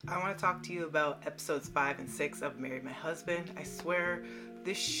I want to talk to you about episodes 5 and 6 of Marry My Husband. I swear,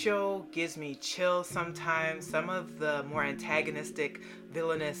 this show gives me chills sometimes. Some of the more antagonistic,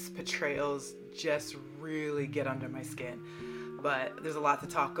 villainous portrayals just really get under my skin. But there's a lot to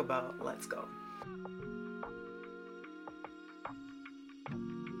talk about. Let's go.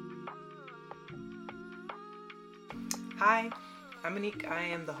 Hi, I'm Monique. I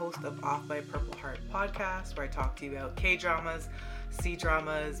am the host of Off by Purple Heart podcast, where I talk to you about K-dramas,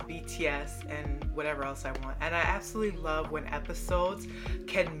 C-dramas, BTS, and whatever else I want. And I absolutely love when episodes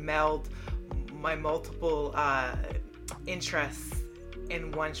can meld my multiple interests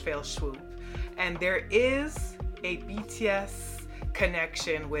in one fell swoop. And there is a BTS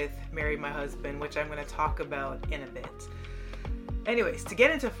connection with Marry My Husband, which I'm going to talk about in a bit. Anyways, to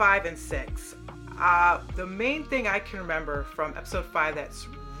get into 5 and 6, the main thing I can remember from episode 5 that's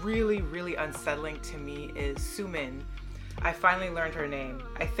really unsettling to me is Soo-min. I finally learned her name.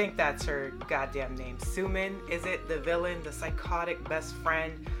 I think that's her goddamn name. Soo-min, is it? The villain, the psychotic best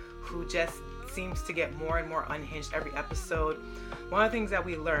friend who just seems to get more and more unhinged every episode. One of the things that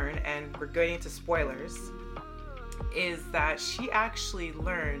we learn, and we're getting into spoilers, is that she actually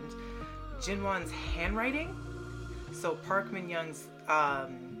learned Jinwon's handwriting. So Park Min-young's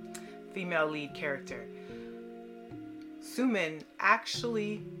female lead character. Soo-min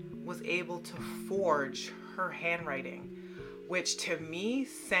actually was able to forge her handwriting, which to me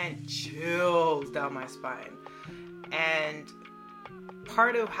sent chills down my spine. And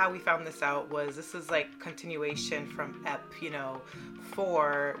part of how we found this out was this is like continuation from Ep,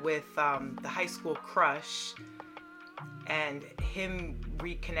 4 with the high school crush and him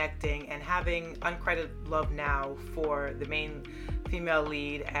reconnecting and having uncredited love now for the main female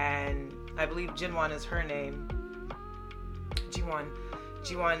lead, and I believe Jinwon is her name.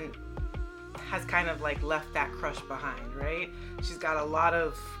 Jiwon has kind of like left that crush behind, right? She's got a lot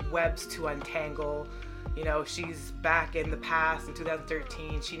of webs to untangle. She's back in the past in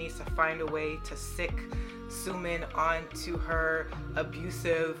 2013. She needs to find a way to sick Soo-min onto her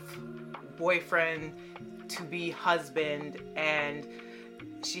abusive boyfriend to be husband, and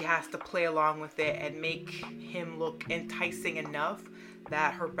she has to play along with it and make him look enticing enough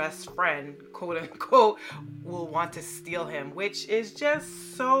that her best friend, quote unquote, will want to steal him, which is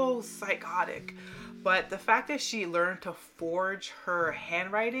just so psychotic. But the fact that she learned to forge her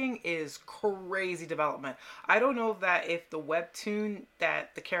handwriting is crazy development. I don't know if the webtoon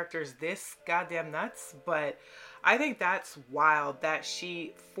that the character is this goddamn nuts, but I think that's wild that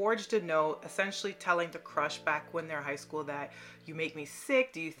she forged a note essentially telling the crush back when they're in high school that you make me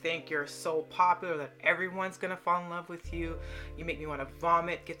sick. Do you think you're so popular that everyone's gonna fall in love with you? You make me want to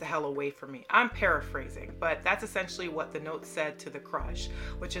vomit. Get the hell away from me. I'm paraphrasing, but that's essentially what the note said to the crush,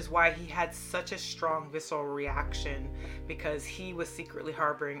 which is why he had such a strong visceral reaction, because he was secretly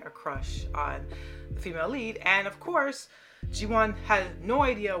harboring a crush on the female lead. And of course, Jiwon had no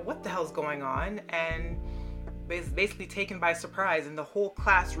idea what the hell's going on and is basically taken by surprise, and the whole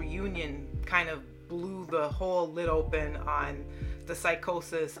class reunion kind of blew the whole lid open on the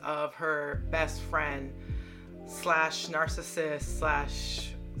psychosis of her best friend slash narcissist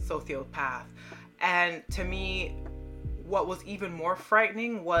slash sociopath. And to me, what was even more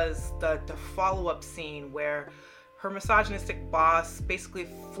frightening was the follow-up scene where her misogynistic boss basically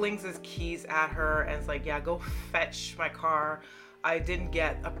flings his keys at her and is like, yeah, go fetch my car. I didn't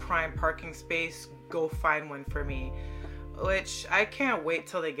get a prime parking space. Go find one for me. Which I can't wait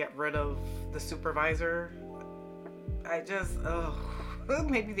till they get rid of the supervisor.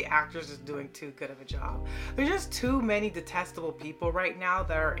 Maybe the actor's just doing too good of a job. There's just too many detestable people right now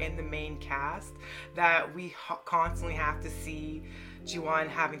that are in the main cast that we constantly have to see Jiwon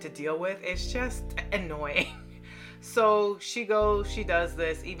having to deal with. It's just annoying. So she does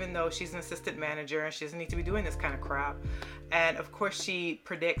this, even though she's an assistant manager and she doesn't need to be doing this kind of crap. And of course she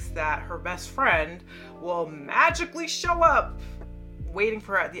predicts that her best friend will magically show up waiting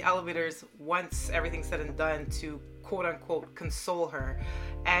for her at the elevators once everything's said and done to quote unquote console her.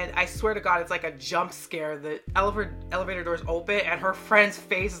 And I swear to God, it's like a jump scare. The elevator doors open and her friend's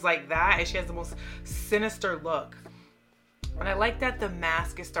face is like that, and she has the most sinister look. And I like that the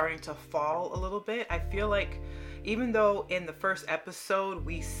mask is starting to fall a little bit. I feel like even though in the first episode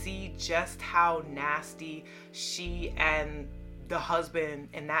we see just how nasty she and the husband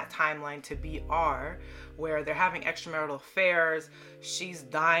in that timeline to be are, where they're having extramarital affairs, she's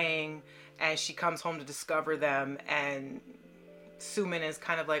dying, and she comes home to discover them, and Soo-min is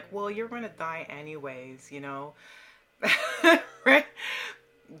kind of like, well, you're gonna die anyways,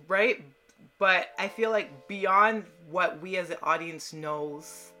 right? But I feel like beyond what we as an audience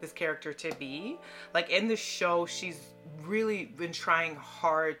knows this character to be, like in the show, she's really been trying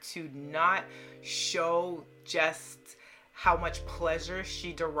hard to not show just how much pleasure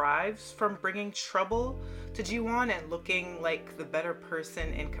she derives from bringing trouble to Ji-won and looking like the better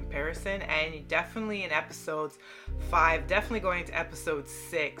person in comparison. And definitely in episodes 5, definitely going to episode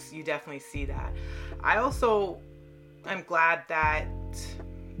 6, you definitely see that. I also am glad that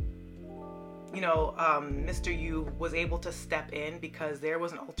Mr. Yoo was able to step in, because there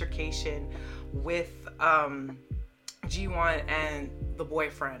was an altercation with Ji-won and the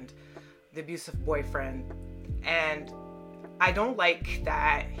boyfriend, the abusive boyfriend. And I don't like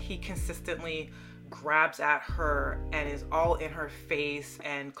that he consistently grabs at her and is all in her face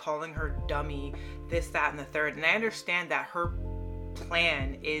and calling her dummy, this, that, and the third. And I understand that her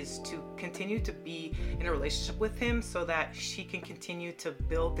plan is to continue to be in a relationship with him so that she can continue to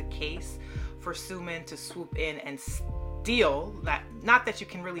build the case for Soo-min to swoop in and steal that. Not that you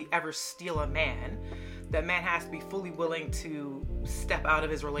can really ever steal a man. That man has to be fully willing to step out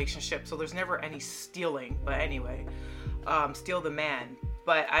of his relationship. So there's never any stealing. But anyway, steal the man.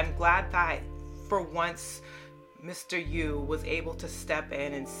 But I'm glad that for once Mr. Yoo was able to step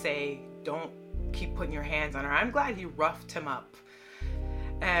in and say, don't keep putting your hands on her. I'm glad he roughed him up.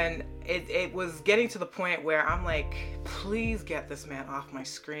 And it was getting to the point where I'm like, please get this man off my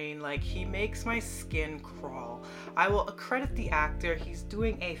screen. Like, he makes my skin crawl. I will accredit the actor. He's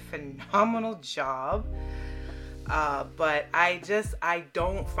doing a phenomenal job. But I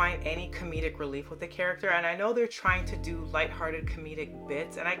don't find any comedic relief with the character. And I know they're trying to do lighthearted comedic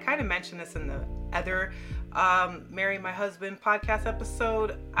bits. And I kind of mentioned this in the other Marry My Husband podcast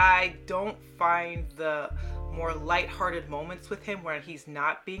episode. I don't find the more lighthearted moments with him where he's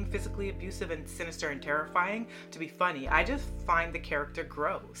not being physically abusive and sinister and terrifying to be funny. I just find the character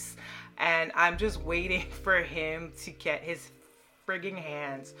gross. And I'm just waiting for him to get his frigging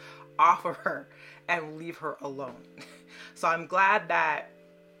hands off of her and leave her alone. So I'm glad that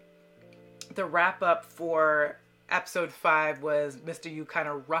the wrap up for episode 5 was Mr. Yoo kind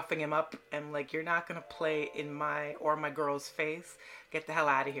of roughing him up and like, you're not gonna play in my or my girl's face. Get the hell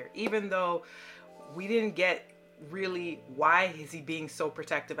out of here. Even though we didn't get really why is he being so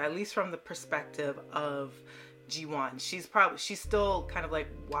protective, at least from the perspective of Ji-won. She's still kind of like,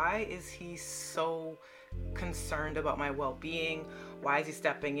 why is he so concerned about my well-being? Why is he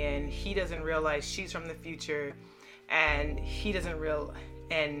stepping in? He doesn't realize she's from the future, and he doesn't realize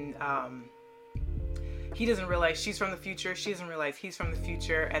she's from the future. She doesn't realize he's from the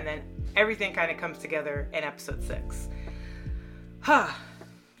future, and then everything kind of comes together in episode 6.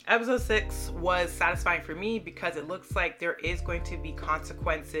 Episode 6 was satisfying for me because it looks like there is going to be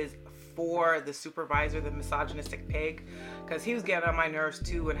consequences for the supervisor, the misogynistic pig, because he was getting on my nerves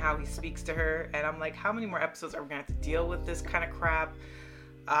too and how he speaks to her. And I'm like, how many more episodes are we going to have to deal with this kind of crap?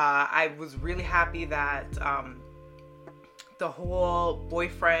 I was really happy that the whole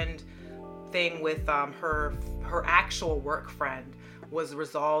boyfriend thing with her actual work friend was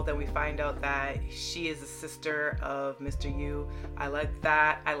resolved, and we find out that she is the sister of Mr. Yoo. I like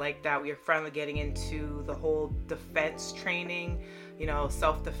that. We are finally getting into the whole defense training,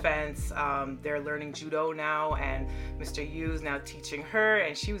 self-defense. They're learning judo now, and Mr. Yoo's now teaching her,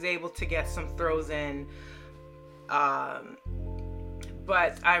 and she was able to get some throws in. But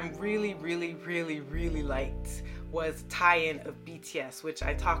I'm really, really, really, really liked was tie-in of BTS, which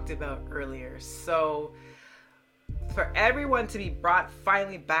I talked about earlier. So for everyone to be brought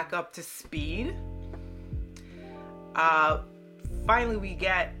finally back up to speed, finally we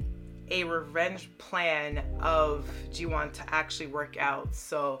get a revenge plan of Ji-won to actually work out.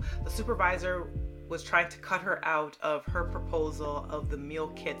 So the supervisor was trying to cut her out of her proposal of the meal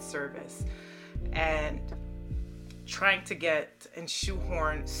kit service and trying to get and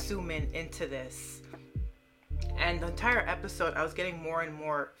shoehorn Soo-min into this. And the entire episode, I was getting more and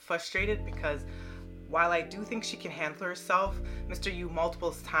more frustrated because while I do think she can handle herself, Mr. Yoo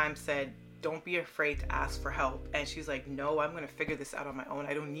multiple times said, don't be afraid to ask for help. And she's like, no, I'm going to figure this out on my own.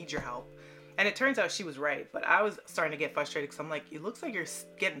 I don't need your help. And it turns out she was right. But I was starting to get frustrated because I'm like, it looks like you're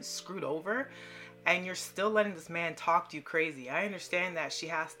getting screwed over and you're still letting this man talk to you crazy. I understand that she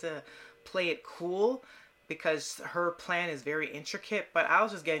has to play it cool because her plan is very intricate. But I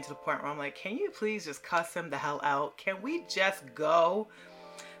was just getting to the point where I'm like, can you please just cuss him the hell out? Can we just go?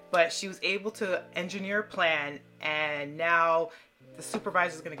 But she was able to engineer a plan, and now the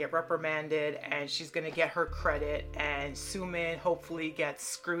supervisor is going to get reprimanded and she's going to get her credit, and Soo-min hopefully gets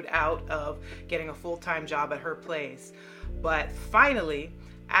screwed out of getting a full-time job at her place. But finally,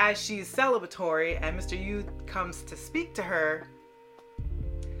 as she's celebratory and Mr. Yoo comes to speak to her,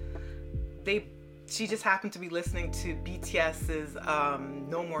 she just happened to be listening to BTS's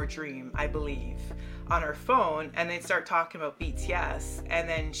No More Dream, I believe, on her phone, and they start talking about BTS, and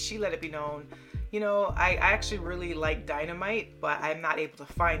then she let it be known, I actually really like Dynamite, but I'm not able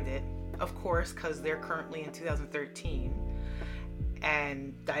to find it, of course, because they're currently in 2013,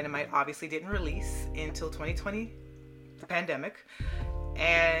 and Dynamite obviously didn't release until 2020, the pandemic,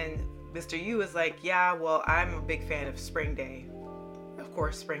 and Mr. Yu is like, yeah, well, I'm a big fan of Spring Day. Of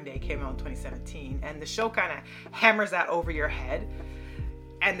course, Spring Day came out in 2017, and the show kind of hammers that over your head,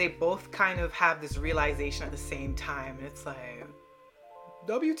 and they both kind of have this realization at the same time, and it's like,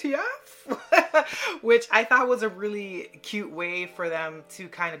 WTF? Which I thought was a really cute way for them to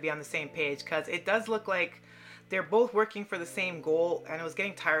kind of be on the same page, because it does look like they're both working for the same goal, and it was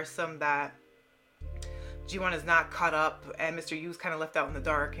getting tiresome that Ji-won is not caught up, and Mr. Yu's kind of left out in the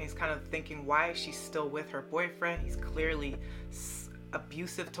dark, and he's kind of thinking, why is she still with her boyfriend? He's clearly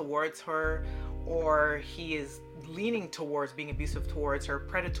abusive towards her, or he is leaning towards being abusive towards her,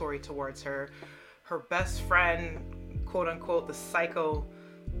 predatory towards her. Her best friend, quote unquote, the psycho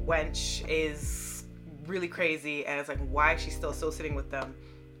wench, is really crazy, and it's like, why is she still associating with them?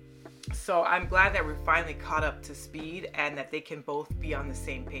 So I'm glad that we're finally caught up to speed and that they can both be on the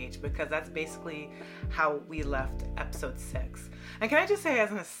same page, because that's basically how we left episode 6. And can I just say,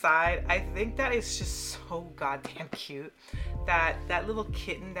 as an aside, I think that is just so goddamn cute that that little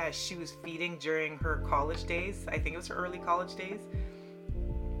kitten that she was feeding during her college days, I think it was her early college days,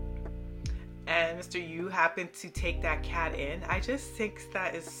 and Mr. Yu happened to take that cat in. I just think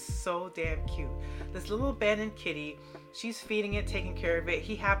that is so damn cute. This little abandoned kitty, she's feeding it, taking care of it.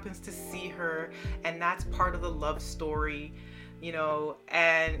 He happens to see her, and that's part of the love story,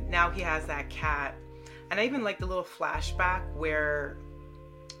 and now he has that cat. And I even like the little flashback where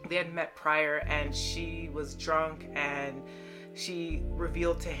they had met prior, and she was drunk, and she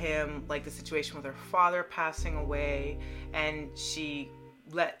revealed to him like the situation with her father passing away, and she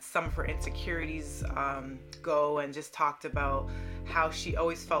let some of her insecurities go, and just talked about how she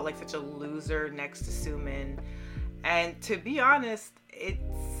always felt like such a loser next to Soo-min. And to be honest,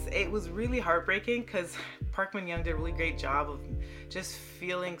 it was really heartbreaking, because Park Min-young did a really great job of just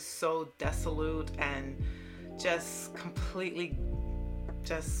feeling so desolate and just completely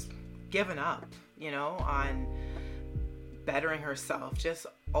just given up, on bettering herself, just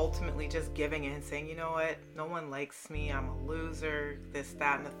ultimately just giving in, saying, you know what, no one likes me, I'm a loser, this,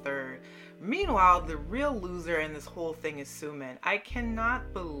 that, and the third. Meanwhile, the real loser in this whole thing is Soo-min. I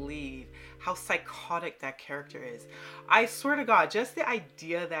cannot believe how psychotic that character is. I swear to God, just the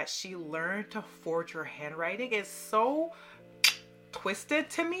idea that she learned to forge her handwriting is so twisted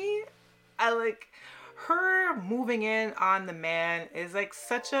to me. Her moving in on the man is like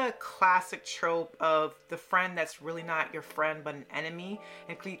such a classic trope of the friend that's really not your friend but an enemy,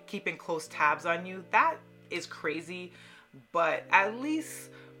 and keeping close tabs on you. That is crazy, but at least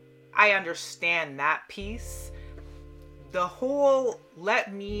I understand that piece. The whole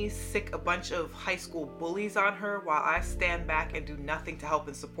let me sick a bunch of high school bullies on her while I stand back and do nothing to help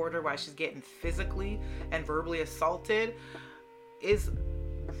and support her while she's getting physically and verbally assaulted is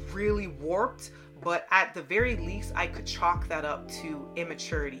really warped. But at the very least, I could chalk that up to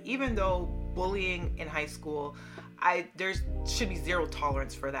immaturity. Even though bullying in high school, there should be zero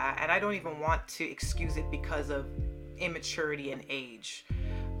tolerance for that. And I don't even want to excuse it because of immaturity and age,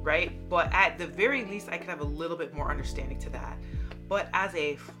 right? But at the very least, I could have a little bit more understanding to that. But as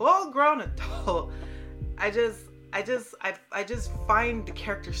a full-grown adult, I just find the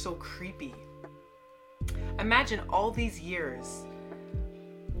character so creepy. Imagine all these years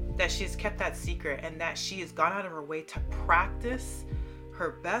that she's kept that secret, and that she has gone out of her way to practice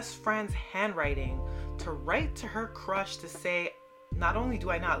her best friend's handwriting, to write to her crush to say, not only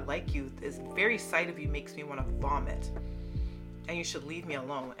do I not like you, this very sight of you makes me want to vomit, and you should leave me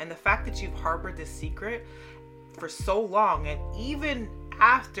alone. And the fact that you've harbored this secret for so long, and even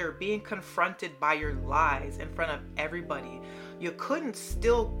after being confronted by your lies in front of everybody, you couldn't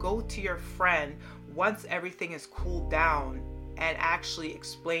still go to your friend once everything is cooled down and actually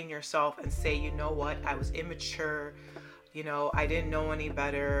explain yourself and say, you know what, I was immature, I didn't know any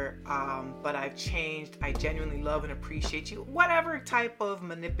better, but I've changed, I genuinely love and appreciate you. Whatever type of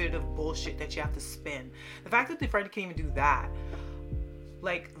manipulative bullshit that you have to spin. The fact that the friend can't even do that,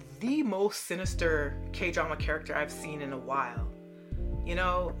 like the most sinister K-drama character I've seen in a while.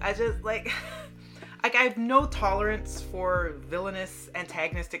 I just like I have no tolerance for villainous,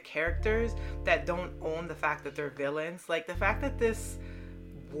 antagonistic characters that don't own the fact that they're villains. Like the fact that this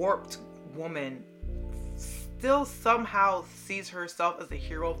warped woman still somehow sees herself as the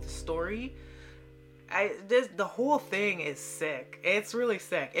hero of the story, the whole thing is sick. It's really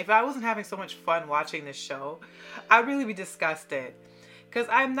sick. If I wasn't having so much fun watching this show, I'd really be disgusted. Because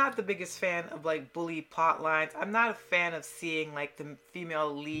I'm not the biggest fan of like bully plot lines. I'm not a fan of seeing like the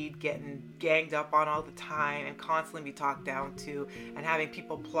female lead getting ganged up on all the time and constantly be talked down to and having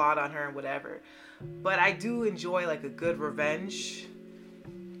people plot on her and whatever. But I do enjoy like a good revenge.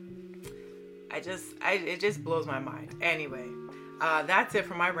 It just blows my mind. Anyway, that's it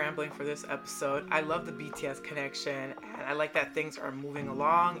for my rambling for this episode. I love the BTS connection, and I like that things are moving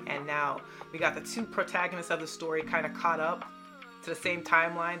along, and now we got the two protagonists of the story kind of caught up to the same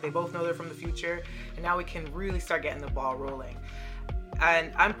timeline. They both know they're from the future, and now we can really start getting the ball rolling.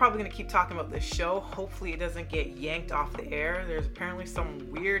 And I'm probably going to keep talking about this show. Hopefully it doesn't get yanked off the air. There's apparently some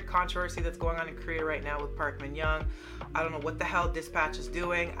weird controversy that's going on in Korea right now with Park Min-young. I don't know what the hell Dispatch is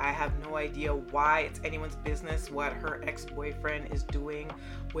doing. I have no idea why it's anyone's business what her ex-boyfriend is doing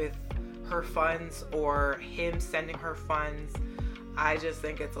with her funds or him sending her funds. I just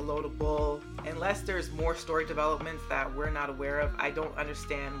think it's a load of bull. Unless there's more story developments that we're not aware of, I don't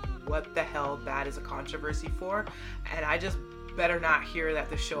understand what the hell that is a controversy for. And I just better not hear that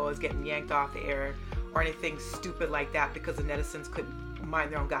the show is getting yanked off the air or anything stupid like that because the netizens couldn't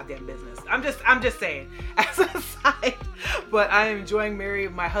mind their own goddamn business. I'm just saying as an aside. But I am enjoying Marry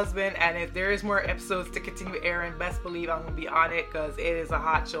My Husband, and if there is more episodes to continue airing, best believe I'm gonna be on it because it is a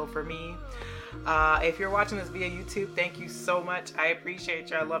hot show for me. If you're watching this via YouTube, thank you so much. I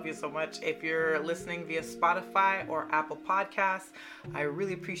appreciate you. I love you so much. If you're listening via Spotify or Apple Podcasts, I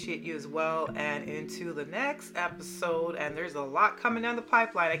really appreciate you as well. And into the next episode, and there's a lot coming down the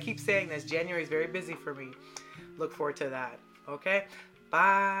pipeline. I keep saying this. January is very busy for me. Look forward to that. Okay?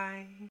 Bye.